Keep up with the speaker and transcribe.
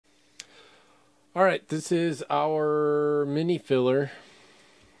All right, this is our mini filler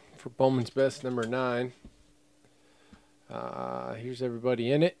for Bowman's Best number 9. Here's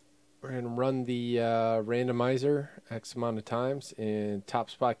everybody in it. We're going to run the randomizer X amount of times. And top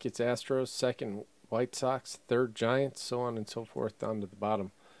spot gets Astros, second White Sox, third Giants, so on and so forth down to the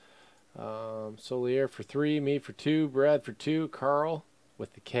bottom. Solier for 3, me for 2, Brad for 2, Carl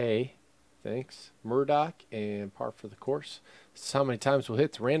with the K. Thanks. Murdoch and par for the course. This is how many times we'll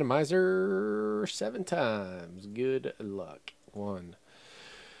hit the randomizer. 7 times. Good luck. 1,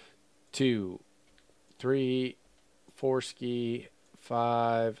 2, 3, 4 ski,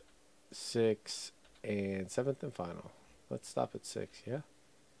 5, 6, and 7th and final. Let's stop at 6, yeah?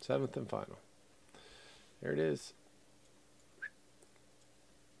 7th and final. There it is.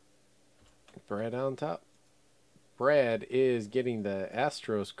 Brad on top. Brad is getting the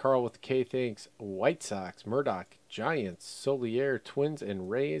Astros. Carl with the K thanks. White Sox, Murdoch, Giants, Solier, Twins, and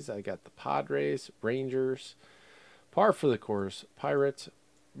Rays. I got the Padres, Rangers. Par for the course. Pirates,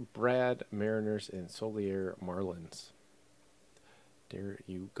 Brad, Mariners, and Solier, Marlins. There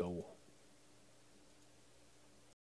you go.